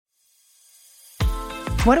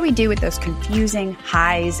What do we do with those confusing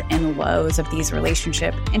highs and lows of these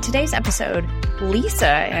relationships? In today's episode, Lisa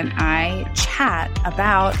and I chat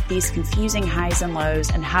about these confusing highs and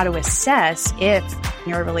lows and how to assess if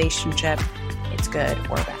your relationship is good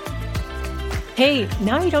or bad. Hey,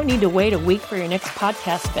 now you don't need to wait a week for your next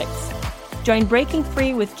podcast fix. Join Breaking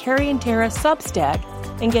Free with Carrie and Tara Substack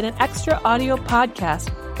and get an extra audio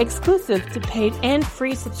podcast exclusive to paid and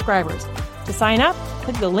free subscribers. To sign up,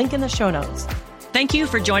 click the link in the show notes. Thank you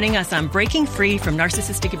for joining us on Breaking Free from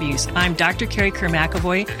Narcissistic Abuse. I'm Dr. Carrie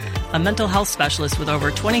Kerr-McAvoy, a mental health specialist with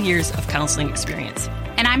over 20 years of counseling experience.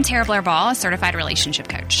 And I'm Tara Blair-Ball, a certified relationship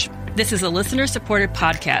coach. This is a listener-supported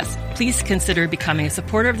podcast. Please consider becoming a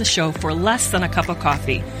supporter of the show for less than a cup of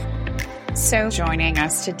coffee. So joining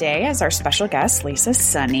us today as our special guest, Lisa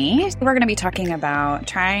Sonni. We're going to be talking about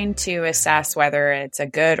trying to assess whether it's a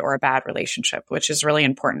good or a bad relationship, which is really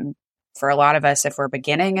important for a lot of us if we're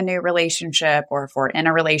beginning a new relationship or if we're in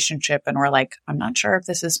a relationship and we're like, I'm not sure if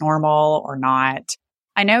this is normal or not.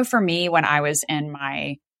 I know for me, when I was in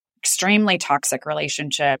my extremely toxic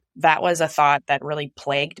relationship, that was a thought that really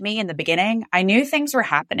plagued me in the beginning. I knew things were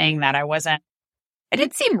happening that it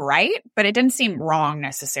didn't seem right, but it didn't seem wrong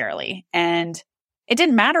necessarily. And it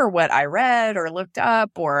didn't matter what I read or looked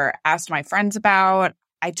up or asked my friends about.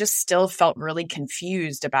 I just still felt really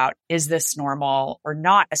confused about, is this normal or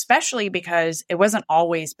not? Especially because it wasn't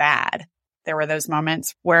always bad. There were those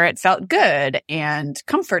moments where it felt good and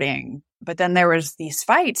comforting, but then there was these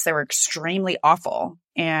fights that were extremely awful.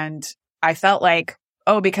 And I felt like,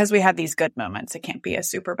 oh, because we had these good moments, it can't be a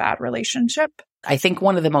super bad relationship. I think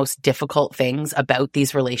one of the most difficult things about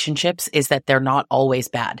these relationships is that they're not always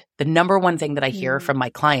bad. The number one thing that I hear from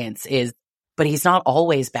my clients is, but he's not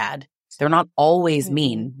always bad. They're not always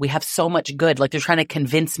mean. We have so much good. Like, they're trying to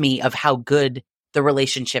convince me of how good the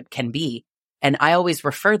relationship can be. And I always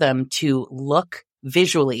refer them to look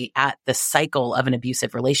visually at the cycle of an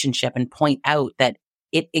abusive relationship and point out that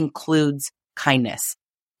it includes kindness.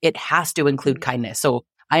 It has to include kindness. So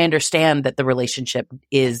I understand that the relationship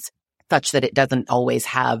is such that it doesn't always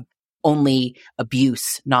have only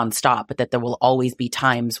abuse nonstop, but that there will always be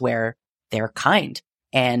times where they're kind.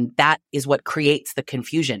 And that is what creates the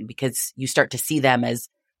confusion, because you start to see them as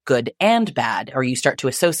good and bad, or you start to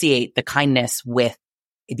associate the kindness with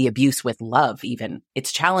the abuse with love even.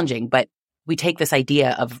 It's challenging, but we take this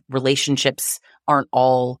idea of relationships aren't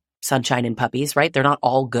all sunshine and puppies, right? They're not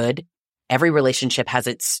all good. Every relationship has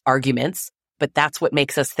its arguments, but that's what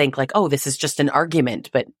makes us think like, oh, this is just an argument,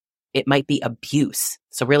 but it might be abuse.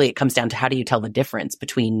 So really it comes down to, how do you tell the difference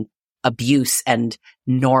between abuse and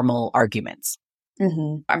normal arguments?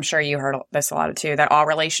 Mm-hmm. I'm sure you heard this a lot too, that all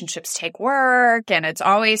relationships take work and it's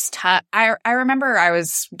always tough. I remember I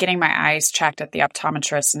was getting my eyes checked at the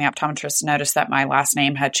optometrist, and the optometrist noticed that my last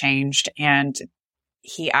name had changed. And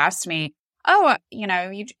he asked me, oh,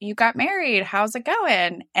 you got married. How's it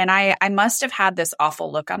going? And I must have had this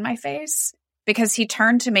awful look on my face, because he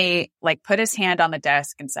turned to me, like put his hand on the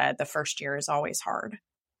desk and said, the first year is always hard.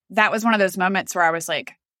 That was one of those moments where I was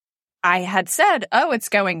like, I had said, oh, it's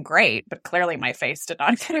going great, but clearly my face did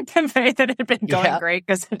not convey that it had been going great,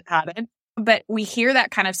 because it hadn't. But we hear that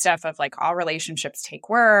kind of stuff of like, all relationships take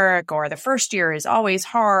work, or the first year is always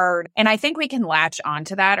hard. And I think we can latch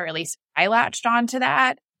onto that, or at least I latched onto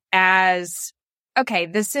that as, okay,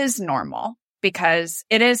 this is normal because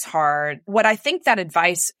it is hard. What I think that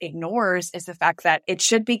advice ignores is the fact that it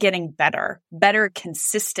should be getting better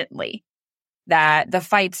consistently. That the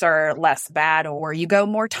fights are less bad, or you go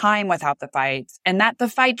more time without the fights, and that the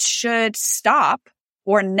fights should stop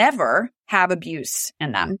or never have abuse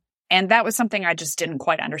in them. And that was something I just didn't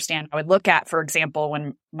quite understand. I would look at, for example,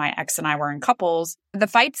 when my ex and I were in couples, the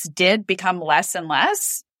fights did become less and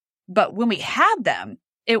less. But when we had them,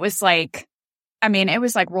 it was like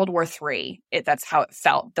World War III. That's how it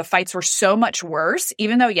felt. The fights were so much worse,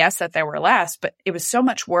 even though, yes, that there were less, but it was so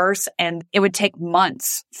much worse. And it would take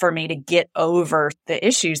months for me to get over the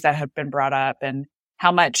issues that had been brought up, and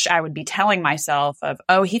how much I would be telling myself of,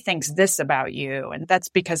 oh, he thinks this about you, and that's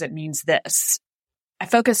because it means this. I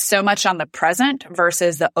focus so much on the present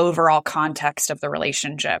versus the overall context of the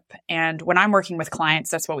relationship. And when I'm working with clients,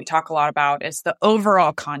 that's what we talk a lot about, is the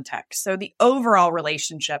overall context. So the overall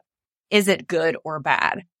relationship, is it good or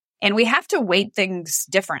bad? And we have to weight things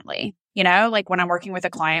differently. Like when I'm working with a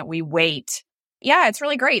client, we weight, yeah, it's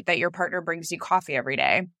really great that your partner brings you coffee every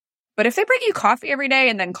day. But if they bring you coffee every day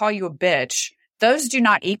and then call you a bitch, those do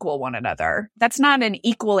not equal one another. That's not an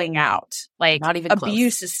equaling out. Like, not even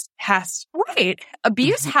abuse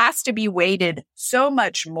Abuse has to be weighted so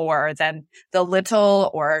much more than the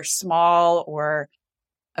little or small or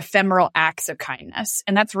ephemeral acts of kindness.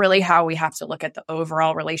 And that's really how we have to look at the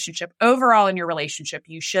overall relationship. Overall, in your relationship,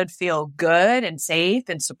 you should feel good and safe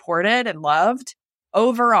and supported and loved.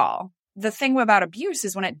 Overall, the thing about abuse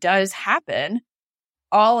is when it does happen,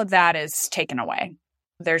 all of that is taken away.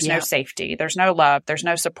 There's no safety. There's no love. There's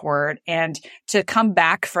no support. And to come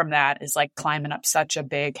back from that is like climbing up such a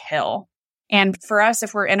big hill. And for us,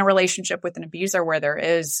 if we're in a relationship with an abuser where there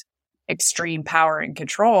is extreme power and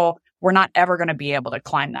control, we're not ever going to be able to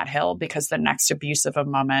climb that hill because the next abusive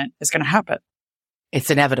moment is going to happen.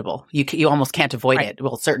 It's inevitable. You almost can't avoid it.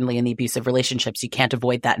 Well, certainly in the abusive relationships, you can't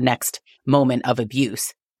avoid that next moment of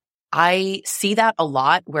abuse. I see that a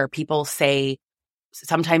lot where people say,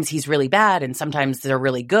 sometimes he's really bad and sometimes they're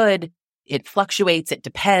really good. It fluctuates. It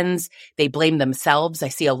depends. They blame themselves. I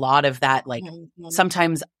see a lot of that. Like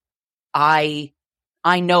sometimes I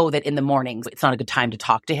know that in the mornings, it's not a good time to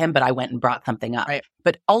talk to him, but I went and brought something up. Right.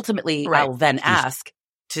 But ultimately, I'll then ask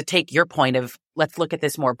to take your point of, let's look at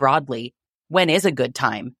this more broadly. When is a good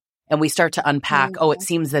time? And we start to unpack, it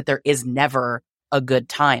seems that there is never a good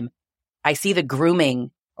time. I see the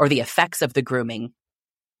grooming or the effects of the grooming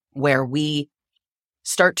where we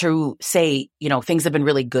start to say, things have been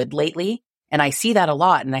really good lately. And I see that a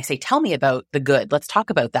lot. And I say, tell me about the good. Let's talk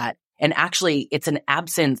about that. And actually, it's an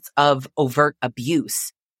absence of overt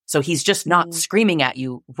abuse. So he's just not screaming at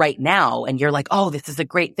you right now. And you're like, oh, this is a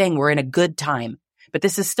great thing. We're in a good time. But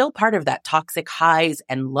this is still part of that toxic highs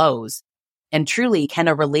and lows. And truly, can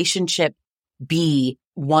a relationship be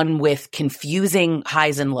one with confusing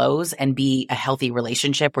highs and lows and be a healthy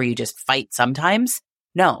relationship where you just fight sometimes?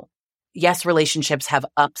 No. Yes, relationships have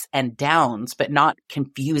ups and downs, but not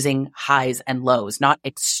confusing highs and lows, not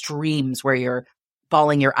extremes where you're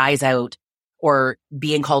bawling your eyes out or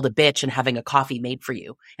being called a bitch and having a coffee made for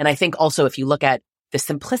you. And I think also if you look at the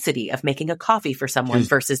simplicity of making a coffee for someone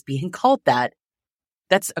versus being called that,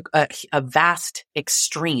 that's a vast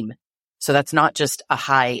extreme. So that's not just a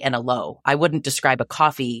high and a low. I wouldn't describe a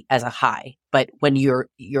coffee as a high, but when you're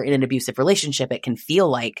in an abusive relationship, it can feel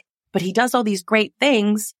like, but he does all these great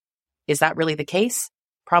things. Is that really the case?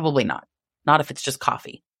 Probably not. Not if it's just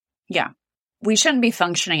coffee. Yeah. We shouldn't be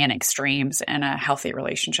functioning in extremes in a healthy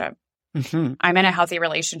relationship. I'm in a healthy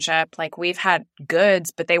relationship. Like we've had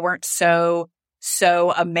goods, but they weren't so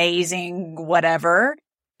amazing, whatever,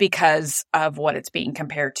 because of what it's being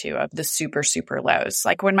compared to, of the super, super lows.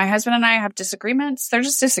 Like when my husband and I have disagreements, they're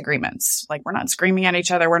just disagreements. Like we're not screaming at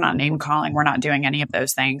each other. We're not name calling. We're not doing any of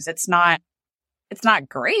those things. It's not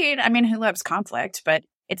great. I mean, who loves conflict? But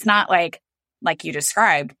it's not like you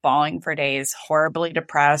described, bawling for days, horribly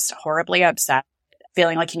depressed, horribly upset,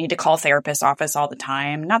 feeling like you need to call therapist's office all the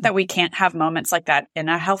time. Not that we can't have moments like that in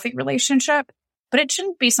a healthy relationship, but it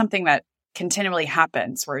shouldn't be something that continually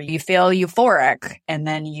happens where you feel euphoric and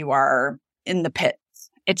then you are in the pits.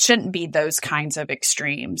 It shouldn't be those kinds of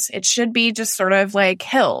extremes. It should be just sort of like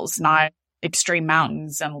hills, not extreme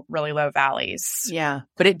mountains and really low valleys. Yeah.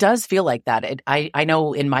 But it does feel like that. I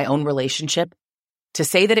know in my own relationship, to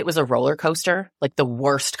say that it was a roller coaster, like the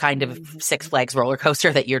worst kind of Six Flags roller coaster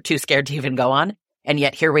that you're too scared to even go on. And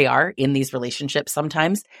yet here we are in these relationships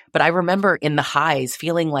sometimes. But I remember in the highs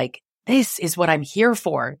feeling like, this is what I'm here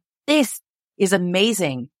for. This is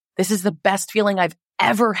amazing. This is the best feeling I've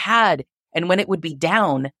ever had. And when it would be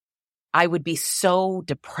down, I would be so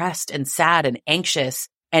depressed and sad and anxious.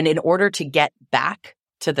 And in order to get back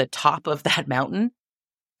to the top of that mountain,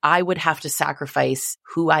 I would have to sacrifice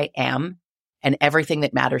who I am and everything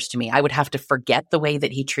that matters to me. I would have to forget the way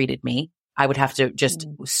that he treated me. I would have to just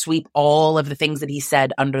sweep all of the things that he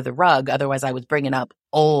said under the rug. Otherwise, I was bringing up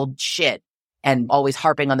old shit and always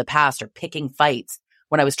harping on the past or picking fights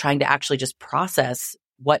when I was trying to actually just process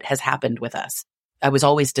what has happened with us. I was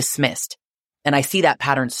always dismissed. And I see that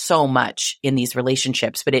pattern so much in these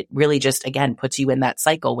relationships, but it really just, again, puts you in that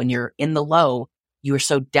cycle. When you're in the low, you are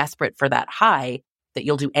so desperate for that high that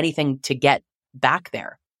you'll do anything to get back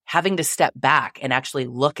there. Having to step back and actually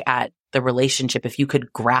look at the relationship, if you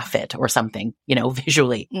could graph it or something,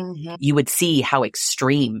 visually, you would see how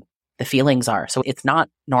extreme the feelings are. So it's not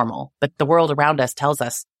normal, but the world around us tells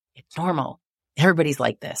us it's normal. Everybody's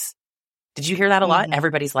like this. Did you hear that a lot?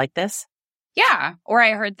 Everybody's like this? Yeah. Or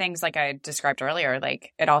I heard things like I described earlier,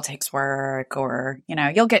 like it all takes work or,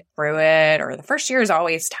 you'll get through it, or the first year is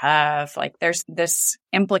always tough. Like there's this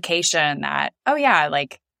implication that, oh yeah,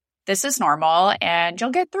 like this is normal and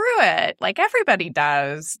you'll get through it. Like everybody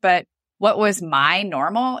does. But what was my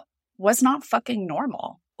normal was not fucking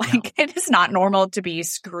normal. Like it is not normal to be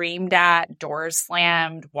screamed at, doors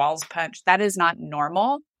slammed, walls punched. That is not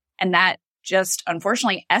normal. And that just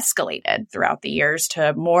unfortunately escalated throughout the years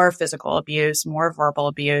to more physical abuse, more verbal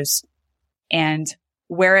abuse. And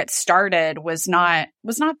where it started was not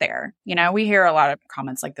there. You know, we hear a lot of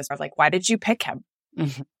comments like this of like, why did you pick him?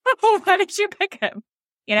 Mm-hmm. Why did you pick him?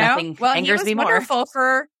 You know, Nothing angers me more. Wonderful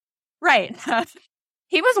for, right.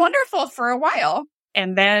 He was wonderful for a while.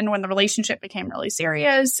 And then when the relationship became really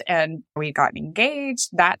serious and we got engaged,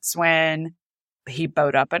 that's when he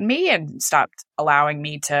bowed up on me and stopped allowing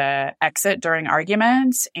me to exit during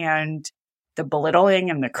arguments, and the belittling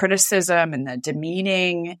and the criticism and the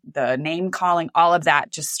demeaning, the name calling, all of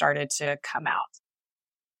that just started to come out.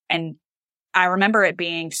 And I remember it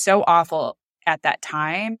being so awful at that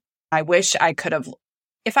time. I wish I could have,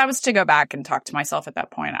 if I was to go back and talk to myself at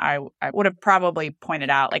that point, I would have probably pointed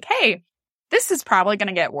out like, hey, this is probably going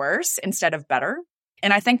to get worse instead of better.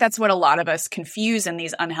 And I think that's what a lot of us confuse in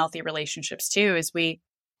these unhealthy relationships too, is we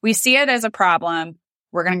see it as a problem.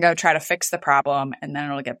 We're going to go try to fix the problem and then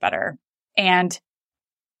it'll get better. And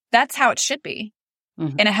that's how it should be.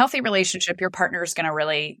 Mm-hmm. In a healthy relationship, your partner is going to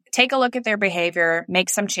really take a look at their behavior, make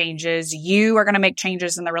some changes. You are going to make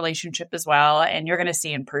changes in the relationship as well, and you're going to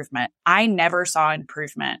see improvement. I never saw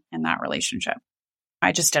improvement in that relationship.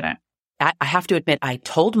 I just didn't. I have to admit, I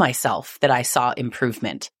told myself that I saw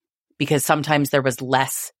improvement because sometimes there was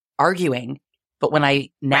less arguing. But when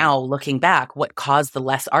looking back, what caused the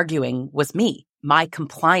less arguing was me. My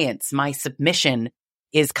compliance, my submission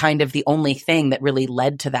is kind of the only thing that really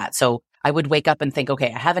led to that. So I would wake up and think,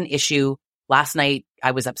 okay, I have an issue. Last night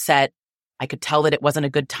I was upset. I could tell that it wasn't a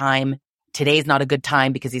good time. Today's not a good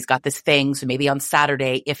time because he's got this thing. So maybe on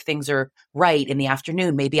Saturday, if things are right in the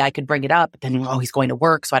afternoon, maybe I could bring it up. But then, he's going to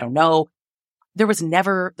work. So I don't know. There was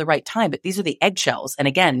never the right time, but these are the eggshells. And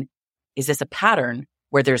again, is this a pattern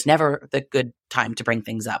where there's never the good time to bring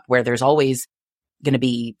things up, where there's always going to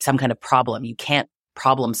be some kind of problem? You can't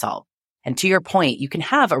problem solve. And to your point, you can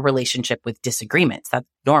have a relationship with disagreements. That's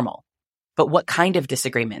normal. But what kind of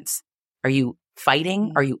disagreements? Are you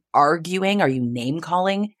fighting? Are you arguing? Are you name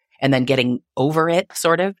calling and then getting over it,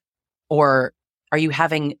 sort of? Or are you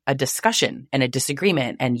having a discussion and a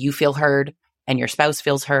disagreement and you feel heard and your spouse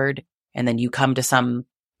feels heard and then you come to some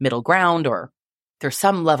middle ground, or there's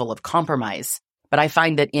some level of compromise? But I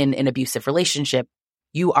find that in an abusive relationship,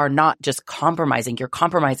 you are not just compromising, you're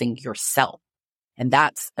compromising yourself. And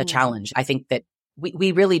that's a challenge. I think that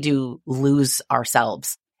we really do lose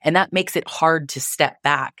ourselves. And that makes it hard to step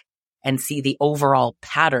back and see the overall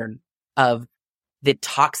pattern of the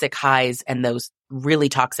toxic highs and those really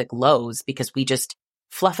toxic lows, because we just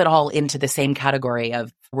fluff it all into the same category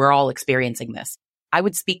of we're all experiencing this. I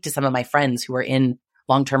would speak to some of my friends who are in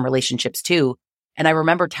long-term relationships too. And I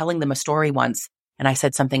remember telling them a story once and I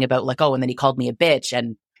said something about like, and then he called me a bitch,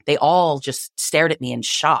 and they all just stared at me in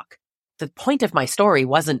shock. The point of my story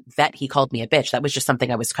wasn't that he called me a bitch. That was just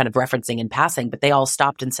something I was kind of referencing in passing, but they all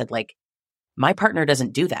stopped and said like, my partner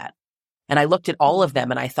doesn't do that. And I looked at all of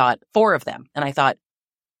them and I thought, 4 of them. And I thought,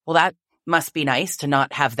 well, that must be nice to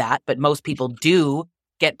not have that. But most people do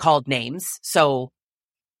get called names. So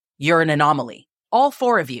you're an anomaly. All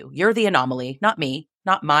 4 of you, you're the anomaly, not me,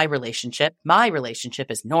 not my relationship. My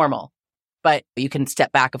relationship is normal. But you can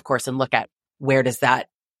step back, of course, and look at where does that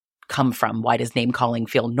come from? Why does name calling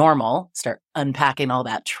feel normal? Start unpacking all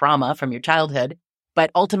that trauma from your childhood.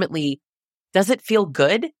 But ultimately, does it feel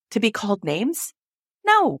good to be called names?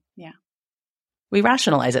 No. Yeah. We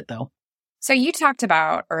rationalize it though. So you talked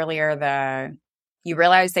about earlier you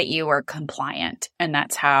realized that you were compliant and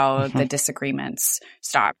that's how the disagreements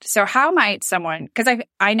stopped. So how might someone, because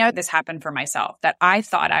I know this happened for myself, that I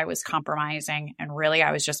thought I was compromising and really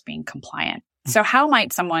I was just being compliant. So how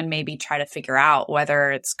might someone maybe try to figure out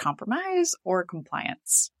whether it's compromise or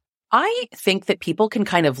compliance? I think that people can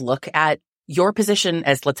kind of look at your position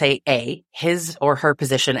as, let's say, A, his or her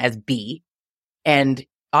position as B, and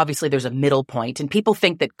obviously there's a middle point. And people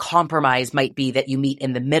think that compromise might be that you meet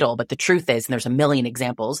in the middle, but the truth is, and there's a million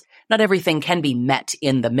examples, not everything can be met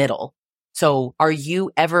in the middle. So are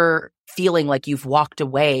you ever feeling like you've walked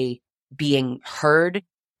away being heard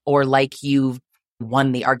or like you've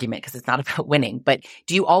won the argument? Because it's not about winning, but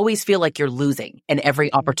do you always feel like you're losing? And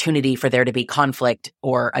every opportunity for there to be conflict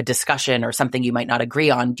or a discussion or something you might not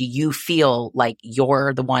agree on, do you feel like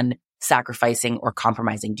you're the one sacrificing or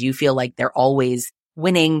compromising? Do you feel like they're always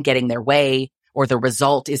winning, getting their way, or the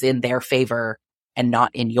result is in their favor and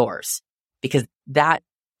not in yours? Because that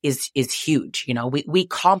is huge. You know, we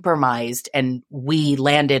compromised and we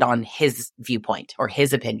landed on his viewpoint or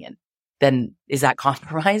his opinion. Then is that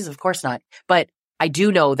compromise? Of course not. But I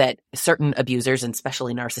do know that certain abusers, and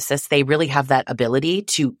especially narcissists, they really have that ability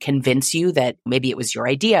to convince you that maybe it was your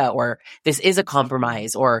idea, or this is a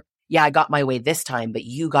compromise, or yeah, I got my way this time, but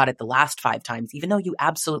you got it the last 5 times, even though you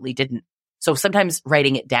absolutely didn't. So sometimes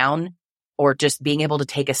writing it down or just being able to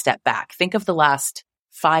take a step back. Think of the last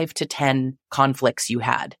 5 to 10 conflicts you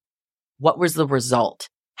had. What was the result?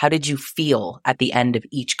 How did you feel at the end of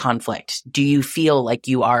each conflict? Do you feel like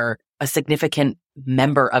you are a significant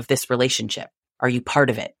member of this relationship? Are you part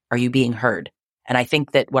of it? Are you being heard? And I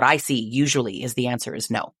think that what I see usually is the answer is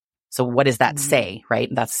no. So what does that say, right?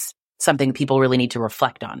 That's something people really need to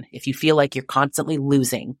reflect on. If you feel like you're constantly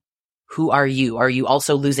losing, who are you? Are you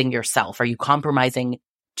also losing yourself? Are you compromising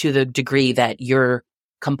to the degree that you're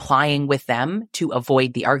complying with them to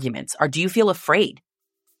avoid the arguments? Or do you feel afraid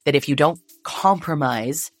that if you don't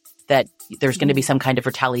compromise, that there's going to be some kind of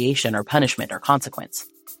retaliation or punishment or consequence?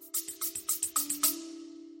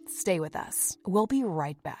 Stay with us. We'll be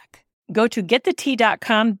right back. Go to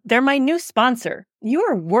getthetea.com. They're my new sponsor. You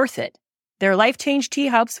are worth it. Their Life Change Tea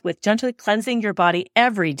helps with gently cleansing your body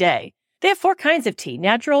every day. They have 4 kinds of tea: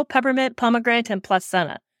 natural, peppermint, pomegranate, and plus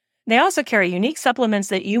senna. They also carry unique supplements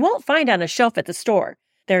that you won't find on a shelf at the store.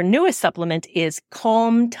 Their newest supplement is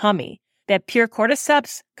Calm Tummy. They have pure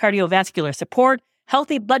cordyceps, cardiovascular support,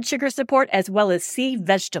 healthy blood sugar support, as well as sea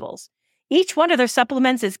vegetables. Each one of their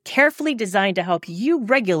supplements is carefully designed to help you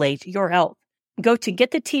regulate your health. Go to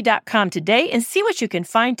getthetea.com today and see what you can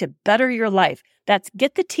find to better your life. That's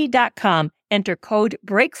getthetea.com. Enter code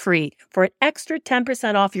BREAKFREE for an extra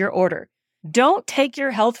 10% off your order. Don't take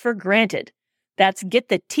your health for granted. That's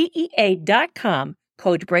getthetea.com,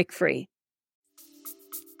 code BREAKFREE.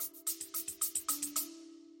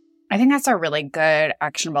 I think that's a really good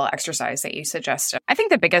actionable exercise that you suggested. I think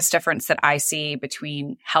the biggest difference that I see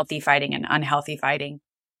between healthy fighting and unhealthy fighting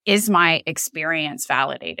is my experience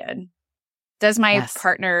validated. Does my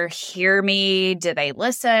partner hear me? Do they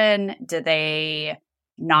listen? Do they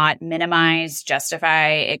not minimize,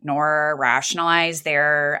 justify, ignore, rationalize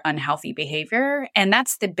their unhealthy behavior? And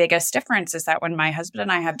that's the biggest difference, is that when my husband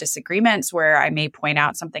and I have disagreements where I may point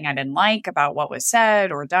out something I didn't like about what was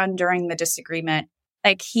said or done during the disagreement,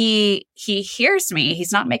 like he hears me.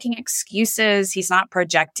 He's not making excuses. He's not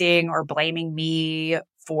projecting or blaming me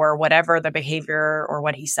for whatever the behavior or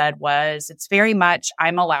what he said was. It's very much,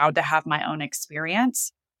 I'm allowed to have my own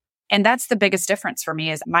experience. And that's the biggest difference for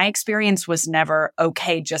me, is my experience was never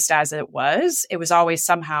okay just as it was. It was always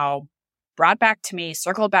somehow brought back to me,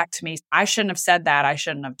 circled back to me. I shouldn't have said that. I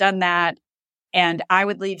shouldn't have done that. And I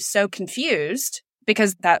would leave so confused,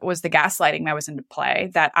 because that was the gaslighting that was into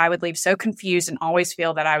play, that I would leave so confused and always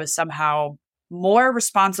feel that I was somehow more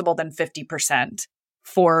responsible than 50%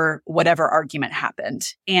 for whatever argument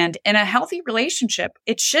happened. And in a healthy relationship,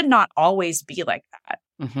 it should not always be like that.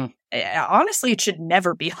 Honestly, it should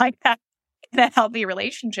never be like that in a healthy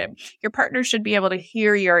relationship. Your partner should be able to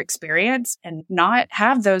hear your experience and not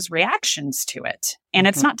have those reactions to it. And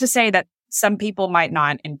it's not to say that some people might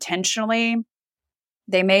not intentionally,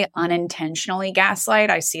 they may unintentionally gaslight.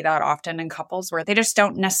 I see that often in couples where they just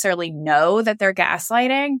don't necessarily know that they're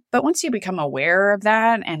gaslighting. But once you become aware of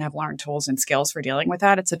that and have learned tools and skills for dealing with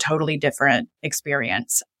that, it's a totally different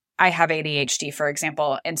experience. I have ADHD, for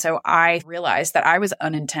example. And so I realized that I was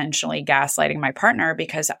unintentionally gaslighting my partner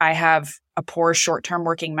because I have a poor short-term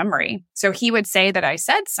working memory. So he would say that I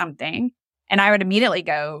said something and I would immediately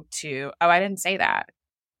go to, oh, I didn't say that.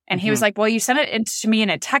 And he was like, well, you sent it to me in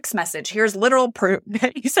a text message. Here's literal proof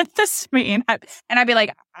that you sent this to me. And I'd be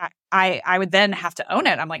like, I would then have to own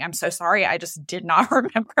it. I'm like, I'm so sorry. I just did not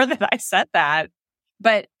remember that I said that.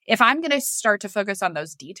 But if I'm going to start to focus on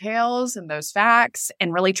those details and those facts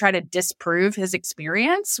and really try to disprove his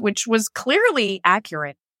experience, which was clearly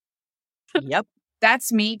accurate. Yep.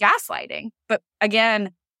 That's me gaslighting. But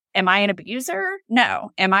again, am I an abuser? No.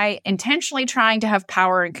 Am I intentionally trying to have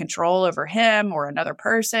power and control over him or another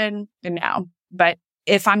person? No. But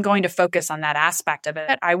if I'm going to focus on that aspect of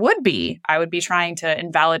it, I would be trying to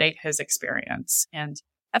invalidate his experience. And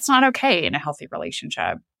that's not okay in a healthy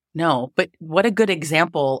relationship. No, but what a good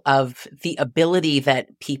example of the ability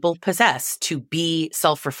that people possess to be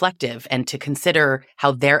self-reflective and to consider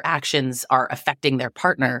how their actions are affecting their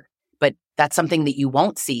partner. But that's something that you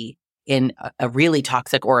won't see in a really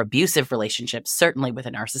toxic or abusive relationship, certainly with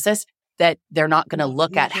a narcissist, that they're not going to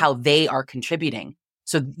look at how they are contributing.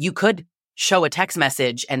 So you could show a text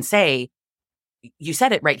message and say, you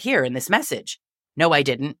said it right here in this message. No, I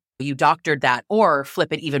didn't. You doctored that, or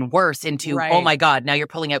flip it even worse into, oh my God, now you're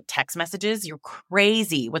pulling out text messages. You're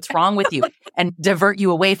crazy. What's wrong with you? And divert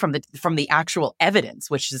you away from the actual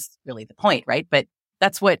evidence, which is really the point, right? But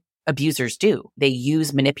that's what abusers do. They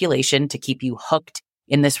use manipulation to keep you hooked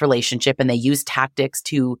in this relationship, and they use tactics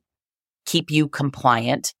to keep you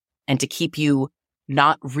compliant and to keep you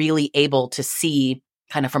not really able to see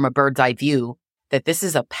kind of from a bird's eye view that this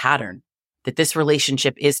is a pattern, that this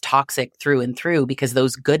relationship is toxic through and through, because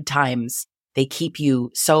those good times they keep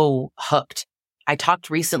you so hooked. I talked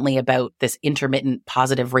recently about this intermittent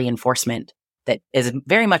positive reinforcement that is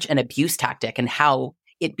very much an abuse tactic, and how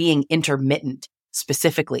it being intermittent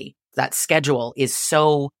specifically, that schedule is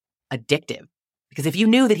so addictive. Because if you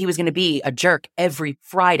knew that he was going to be a jerk every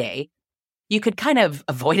Friday, you could kind of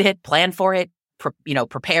avoid it, plan for it,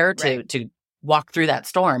 prepare to walk through that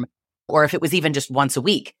storm. Or if it was even just once a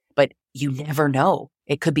week, but you never know.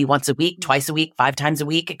 It could be once a week, twice a week, 5 times a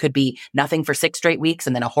week. It could be nothing for 6 straight weeks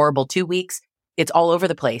and then a horrible 2 weeks. It's all over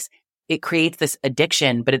the place. It creates this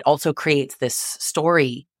addiction, but it also creates this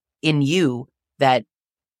story in you that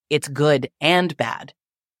it's good and bad.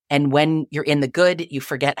 And when you're in the good, you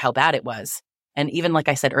forget how bad it was. And even like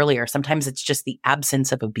I said earlier, sometimes it's just the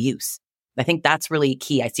absence of abuse. I think that's really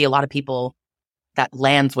key. I see a lot of people that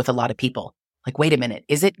lands with a lot of people. Like, wait a minute,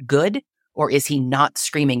 is it good, or is he not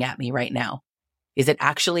screaming at me right now? Is it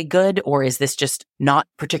actually good, or is this just not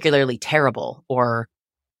particularly terrible? Or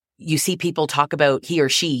you see people talk about he or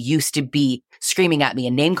she used to be screaming at me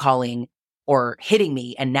and name calling or hitting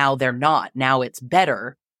me, and now they're not. Now it's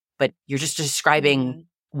better, but you're just describing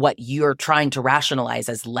what you're trying to rationalize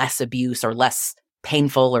as less abuse or less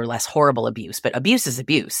painful or less horrible abuse. But abuse is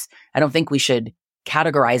abuse. I don't think we should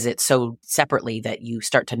categorize it so separately that you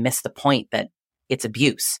start to miss the point that it's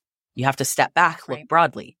abuse. You have to step back, look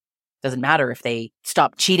broadly. Doesn't matter if they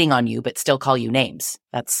stop cheating on you, but still call you names.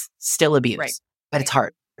 That's still abuse, but it's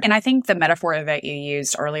hard. And I think the metaphor that you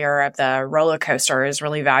used earlier of the roller coaster is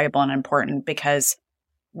really valuable and important, because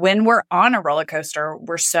when we're on a roller coaster,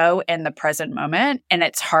 we're so in the present moment, and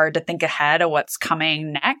it's hard to think ahead of what's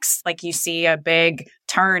coming next. Like, you see a big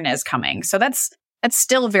turn is coming. So that's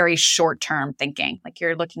still very short-term thinking. Like,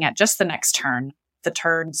 you're looking at just the next turn, the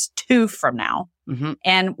turns 2 from now. Mm-hmm.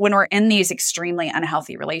 And when we're in these extremely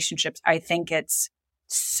unhealthy relationships, I think it's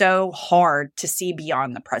so hard to see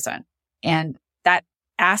beyond the present. And that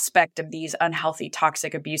aspect of these unhealthy,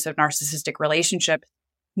 toxic, abusive, narcissistic relationships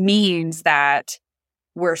means that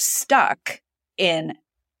we're stuck in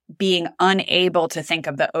being unable to think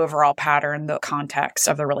of the overall pattern, the context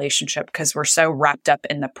of the relationship, because we're so wrapped up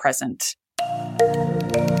in the present.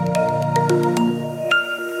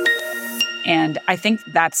 And I think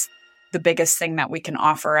that's the biggest thing that we can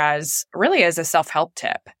offer as a self-help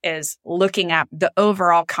tip, is looking at the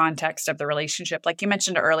overall context of the relationship. Like you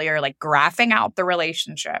mentioned earlier, like graphing out the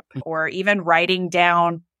relationship, or even writing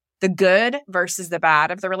down the good versus the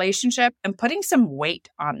bad of the relationship and putting some weight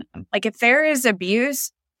on them. Like, if there is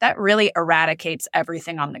abuse, that really eradicates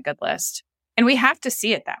everything on the good list. And we have to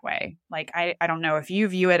see it that way. Like, I don't know if you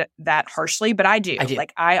view it that harshly, but I do.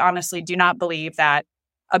 Like, I honestly do not believe that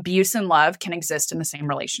abuse and love can exist in the same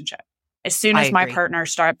relationship. As soon as my partner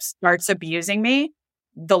starts abusing me,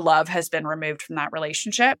 the love has been removed from that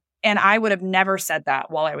relationship. And I would have never said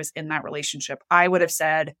that while I was in that relationship. I would have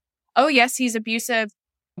said, oh, yes, he's abusive,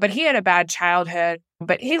 but he had a bad childhood,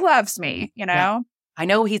 but he loves me, you know? Yeah. I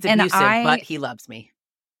know he's abusive, but he loves me.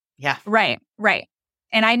 Yeah. Right.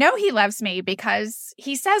 And I know he loves me because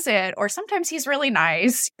he says it, or sometimes he's really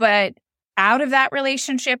nice, but out of that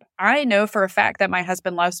relationship, I know for a fact that my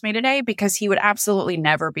husband loves me today because he would absolutely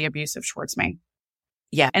never be abusive towards me.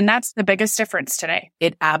 Yeah. And that's the biggest difference today.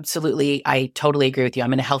 It absolutely, I totally agree with you.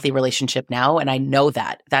 I'm in a healthy relationship now, and I know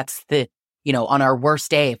that. That's on our worst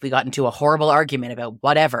day, if we got into a horrible argument about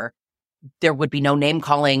whatever, there would be no name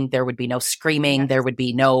calling, there would be no screaming, there would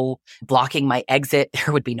be no blocking my exit,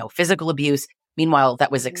 there would be no physical abuse. Meanwhile,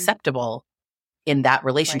 that was acceptable in that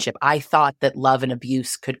relationship. Right. I thought that love and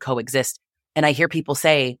abuse could coexist. And I hear people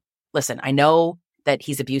say, listen, I know that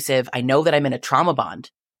he's abusive. I know that I'm in a trauma bond,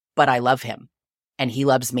 but I love him and he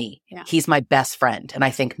loves me. Yeah. He's my best friend. And I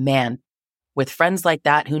think, man, with friends like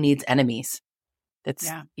that, who needs enemies?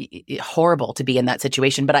 It's horrible to be in that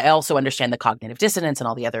situation. But I also understand the cognitive dissonance and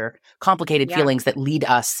all the other complicated feelings that lead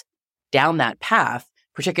us down that path,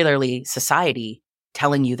 particularly society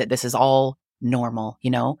telling you that this is all normal,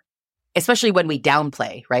 especially when we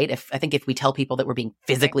downplay, right? I think if we tell people that we're being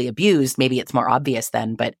physically abused, maybe it's more obvious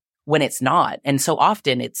then, but when it's not, and so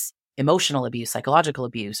often it's emotional abuse, psychological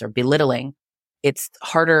abuse, or belittling, it's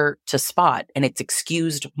harder to spot and it's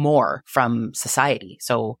excused more from society.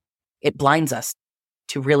 So it blinds us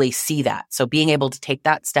to really see that. So being able to take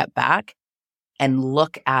that step back and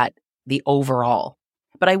look at the overall.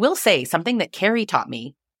 But I will say something that Carrie taught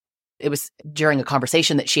me. It was during a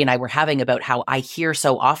conversation that she and I were having about how I hear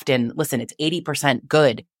so often, listen, it's 80%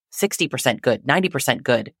 good, 60% good, 90%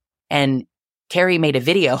 good. And Carrie made a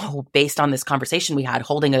video based on this conversation we had,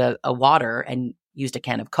 holding a water and used a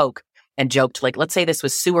can of Coke and joked, like, let's say this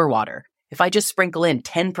was sewer water. If I just sprinkle in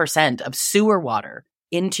 10% of sewer water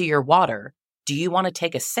into your water, do you want to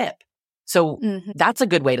take a sip? So that's a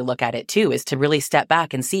good way to look at it too, is to really step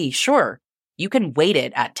back and see, sure, you can weight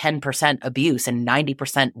it at 10% abuse and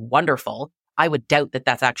 90% wonderful. I would doubt that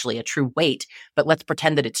that's actually a true weight, but let's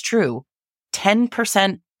pretend that it's true.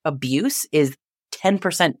 10% abuse is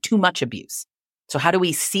 10% too much abuse. So how do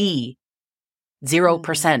we see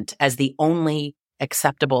 0% as the only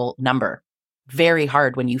acceptable number? Very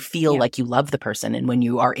hard when you feel like you love the person and when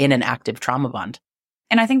you are in an active trauma bond.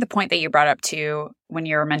 And I think the point that you brought up too, when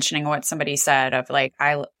you were mentioning what somebody said of like,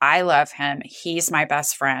 I love him, he's my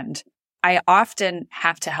best friend. I often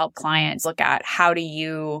have to help clients look at, how do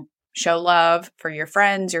you show love for your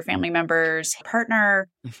friends, your family members, partner?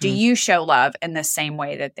 Do you show love in the same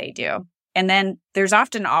way that they do? And then there's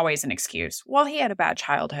often always an excuse. Well, he had a bad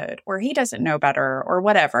childhood, or he doesn't know better, or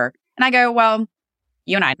whatever. And I go, well,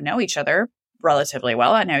 you and I know each other relatively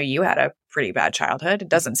well. I know you had a pretty bad childhood. It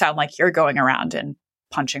doesn't sound like you're going around and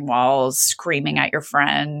punching walls, screaming at your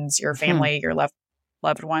friends, your family, your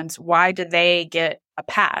loved ones. Why did they get a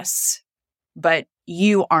pass, but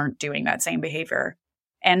you aren't doing that same behavior?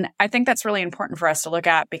 And I think that's really important for us to look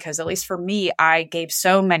at, because at least for me, I gave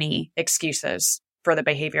so many excuses for the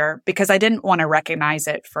behavior because I didn't want to recognize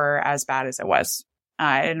it for as bad as it was.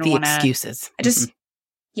 I didn't want to. Excuses. I just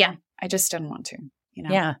didn't want to, you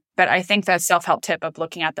know? Yeah. But I think that self-help tip of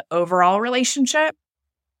looking at the overall relationship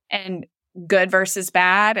and good versus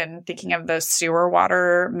bad and thinking of the sewer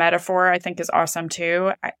water metaphor, I think is awesome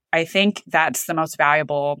too. I think that's the most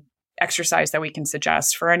valuable exercise that we can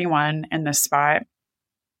suggest for anyone in this spot.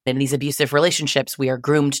 In these abusive relationships, we are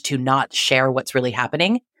groomed to not share what's really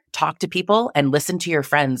happening. Talk to people and listen to your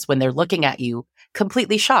friends when they're looking at you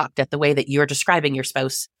completely shocked at the way that you're describing your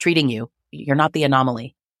spouse treating you. You're not the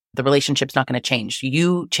anomaly. The relationship's not going to change.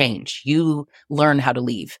 You change. You learn how to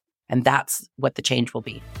leave. And that's what the change will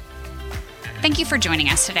be. Thank you for joining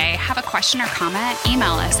us today. Have a question or comment?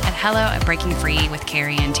 Email us at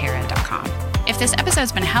hello@breakingfreewithcarrieandtara.com. If this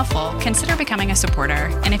episode's been helpful, consider becoming a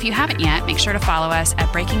supporter. And if you haven't yet, make sure to follow us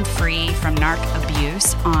at Breaking Free from Narc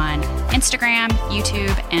Abuse on Instagram,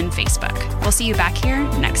 YouTube, and Facebook. We'll see you back here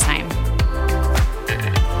next time.